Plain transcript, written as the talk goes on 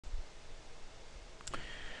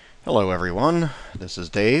Hello everyone, this is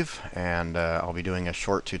Dave, and I'll be doing a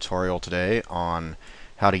short tutorial today on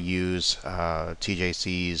how to use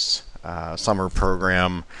TJC's summer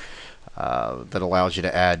program that allows you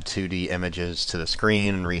to add 2D images to the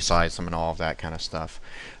screen and resize them and all of that kind of stuff.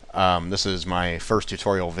 This is my first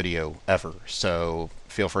tutorial video ever, so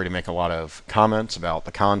feel free to make a lot of comments about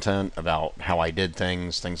the content, about how I did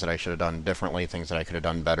things that I should have done differently, things that I could have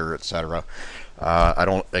done better, etc. I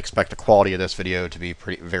don't expect the quality of this video to be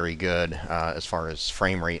very good as far as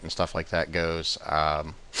frame rate and stuff like that goes.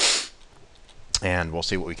 And we'll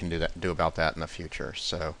see what we can do about that in the future.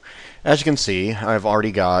 So, as you can see, I've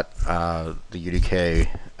already got the UDK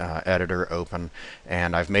editor open,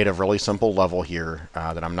 and I've made a really simple level here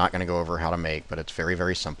that I'm not going to go over how to make, but it's very,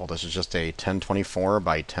 very simple. This is just a 1024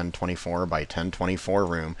 by 1024 by 1024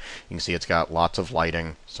 room. You can see it's got lots of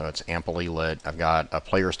lighting, so it's amply lit. I've got a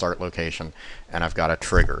player start location, and I've got a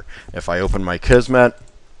trigger. If I open my Kismet,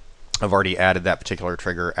 I've already added that particular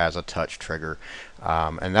trigger as a touch trigger,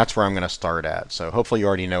 and that's where I'm going to start at. So hopefully you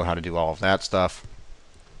already know how to do all of that stuff.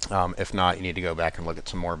 If not, you need to go back and look at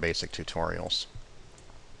some more basic tutorials.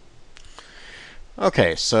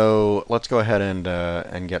 Okay, so let's go ahead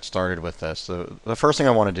and get started with this. The first thing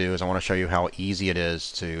I want to do is I want to show you how easy it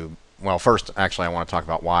is to. Well, first, actually, I want to talk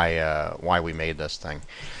about why we made this thing.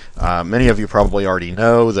 Many of you probably already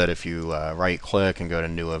know that if you right-click and go to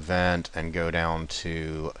New Event and go down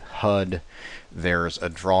to HUD, there's a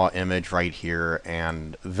draw image right here,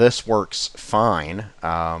 and this works fine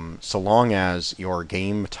so long as your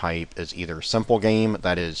game type is either simple game,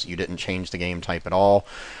 that is, you didn't change the game type at all,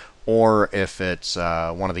 or if it's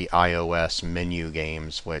one of the iOS menu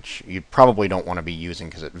games, which you probably don't want to be using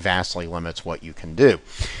because it vastly limits what you can do.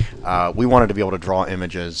 We wanted to be able to draw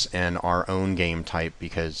images in our own game type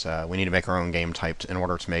because we need to make our own game type in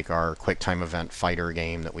order to make our QuickTime Event Fighter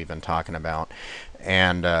game that we've been talking about.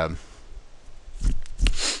 And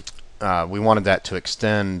we wanted that to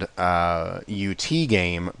extend UT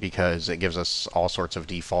game because it gives us all sorts of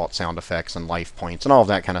default sound effects and life points and all of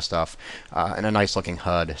that kind of stuff, and a nice looking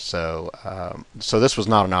HUD. So this was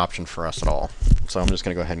not an option for us at all. So I'm just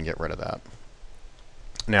going to go ahead and get rid of that.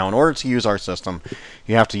 Now, in order to use our system,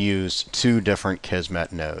 you have to use two different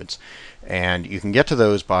Kismet nodes. And you can get to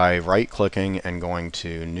those by right-clicking and going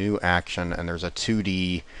to New Action, and there's a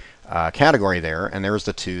 2D category there, and there's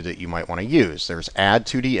the two that you might want to use. There's Add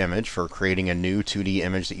 2D Image for creating a new 2D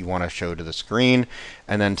image that you want to show to the screen,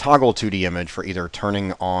 and then Toggle 2D Image for either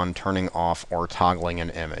turning on, turning off, or toggling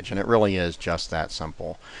an image. And it really is just that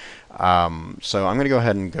simple. So I'm going to go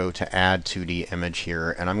ahead and go to Add 2D Image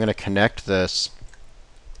here, and I'm going to connect this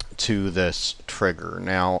to this trigger.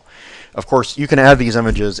 Now, of course, you can add these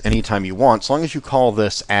images anytime you want. As long as you call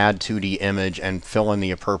this Add 2D Image and fill in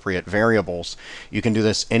the appropriate variables, you can do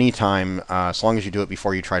this anytime, as long as you do it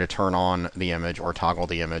before you try to turn on the image or toggle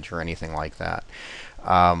the image or anything like that.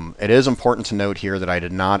 It is important to note here that I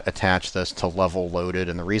did not attach this to level loaded,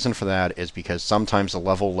 and the reason for that is because sometimes the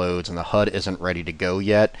level loads and the HUD isn't ready to go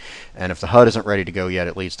yet, and if the HUD isn't ready to go yet,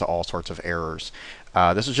 it leads to all sorts of errors.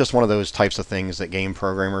 This is just one of those types of things that game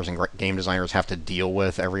programmers and game designers have to deal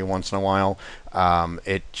with every once in a while.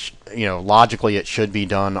 Logically it should be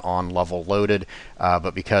done on level loaded,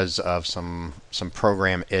 but because of some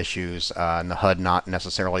program issues and the HUD not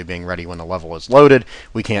necessarily being ready when the level is loaded,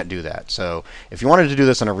 we can't do that. So if you wanted to do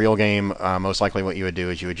this in a real game, most likely what you would do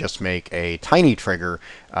is you would just make a tiny trigger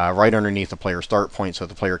right underneath the player start point so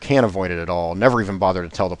the player can't avoid it at all. Never even bother to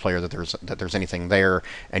tell the player that there's anything there,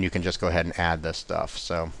 and you can just go ahead and add this stuff.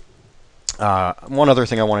 So one other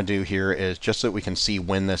thing I want to do here is just so that we can see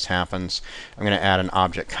when this happens, I'm going to add an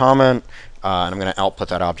object comment, and I'm going to output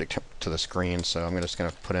that object to the screen. So I'm just going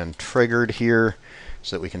to put in triggered here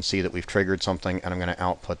so that we can see that we've triggered something, and I'm going to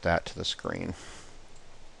output that to the screen.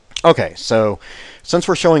 Okay, so since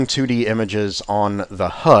we're showing 2D images on the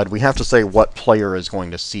HUD, we have to say what player is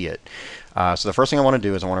going to see it. So the first thing I want to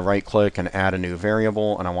do is I want to right-click and add a new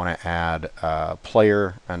variable, and I want to add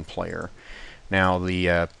player and player. Now,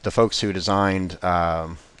 the folks who designed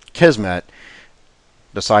Kismet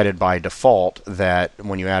decided by default that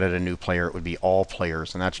when you added a new player, it would be all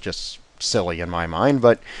players, and that's just silly in my mind.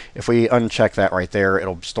 But if we uncheck that right there,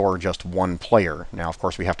 it'll store just one player. Now, of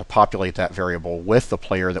course, we have to populate that variable with the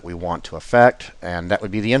player that we want to affect, and that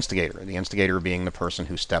would be the instigator being the person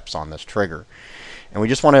who steps on this trigger. And we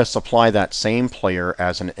just want to supply that same player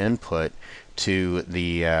as an input to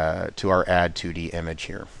the to our Add 2D image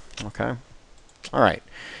here. Okay. All right.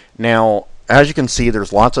 Now, as you can see,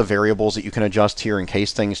 there's lots of variables that you can adjust here in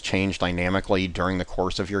case things change dynamically during the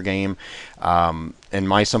course of your game. In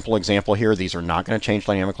my simple example here, these are not going to change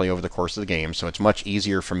dynamically over the course of the game, so it's much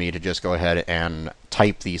easier for me to just go ahead and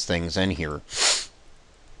type these things in here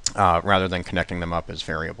rather than connecting them up as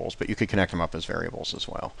variables. But you could connect them up as variables as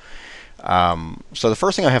well. So the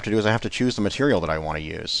first thing I have to do is I have to choose the material that I want to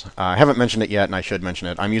use. I haven't mentioned it yet, and I should mention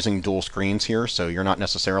it. I'm using dual screens here, so you're not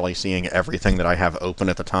necessarily seeing everything that I have open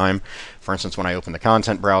at the time. For instance, when I open the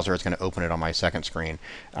content browser, it's going to open it on my second screen.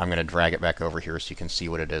 I'm going to drag it back over here so you can see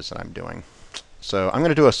what it is that I'm doing. So I'm going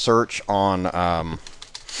to do a search on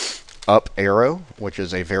up arrow, which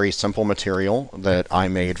is a very simple material that I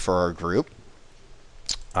made for our group.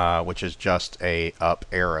 Which is just a up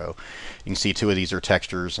arrow. You can see 2 of these are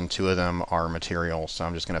textures and 2 of them are materials. So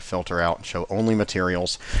I'm just going to filter out and show only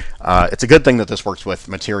materials. It's a good thing that this works with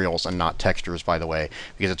materials and not textures, by the way,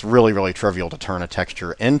 because it's really, really trivial to turn a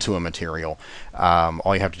texture into a material.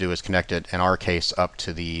 All you have to do is connect it, in our case, up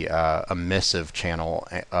to the emissive channel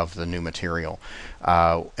of the new material.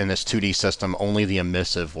 In this 2D system, only the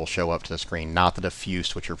emissive will show up to the screen, not the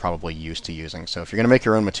diffuse, which you're probably used to using. So if you're going to make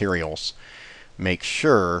your own materials, make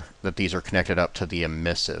sure that these are connected up to the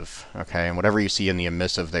emissive, okay? And whatever you see in the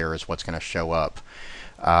emissive there is what's going to show up.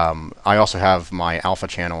 I also have my alpha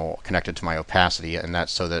channel connected to my opacity, and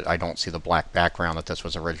that's so that I don't see the black background that this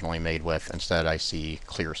was originally made with. Instead, I see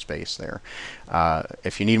clear space there.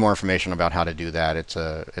 If you need more information about how to do that,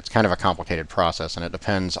 it's kind of a complicated process, and it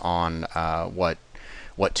depends on what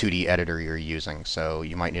 2D editor you're using. So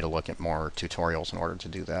you might need to look at more tutorials in order to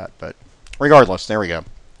do that. But regardless, there we go.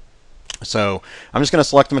 So I'm just going to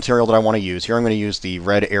select the material that I want to use. Here I'm going to use the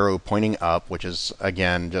red arrow pointing up, which is,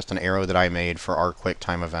 again, just an arrow that I made for our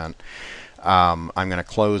QuickTime event. I'm going to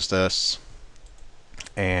close this,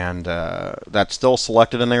 and that's still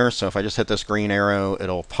selected in there. So if I just hit this green arrow,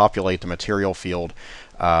 it'll populate the material field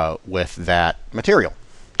with that material.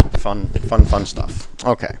 Fun stuff.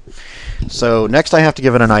 Okay. So next I have to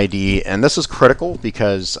give it an ID, and this is critical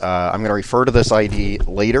because I'm going to refer to this ID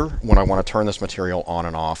later when I want to turn this material on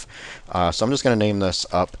and off. So I'm just going to name this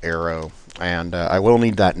up arrow, and I will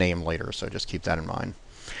need that name later, so just keep that in mind.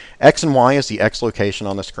 X and Y is the X location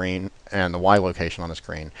on the screen and the Y location on the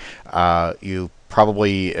screen. You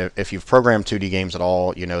probably, if you've programmed 2D games at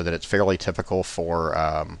all, you know that it's fairly typical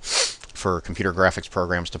for computer graphics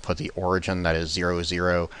programs to put the origin, that is 0,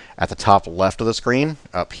 0, at the top left of the screen,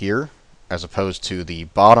 up here, as opposed to the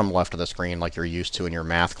bottom left of the screen like you're used to in your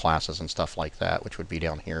math classes and stuff like that, which would be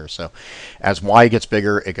down here. So as Y gets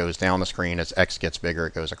bigger, it goes down the screen. As X gets bigger,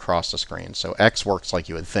 it goes across the screen. So X works like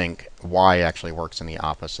you would think. Y actually works in the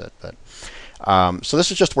opposite. But so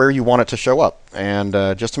this is just where you want it to show up. And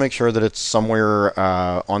just to make sure that it's somewhere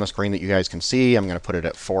on the screen that you guys can see, I'm going to put it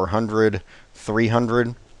at 400,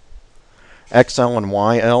 300. XL and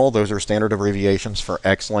YL, those are standard abbreviations for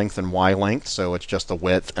X length and Y length, so it's just the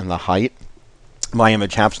width and the height. My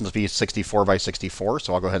image happens to be 64 by 64,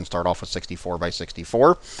 so I'll go ahead and start off with 64 by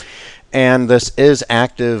 64. And this is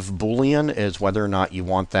active Boolean, is whether or not you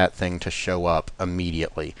want that thing to show up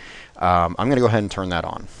immediately. I'm going to go ahead and turn that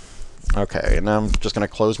on. Okay, and now I'm just going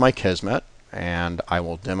to close my Kismet, and I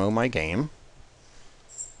will demo my game.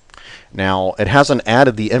 Now, it hasn't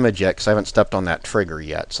added the image yet because I haven't stepped on that trigger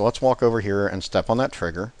yet. So let's walk over here and step on that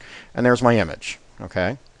trigger. And there's my image.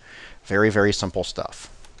 Okay? Very, very simple stuff.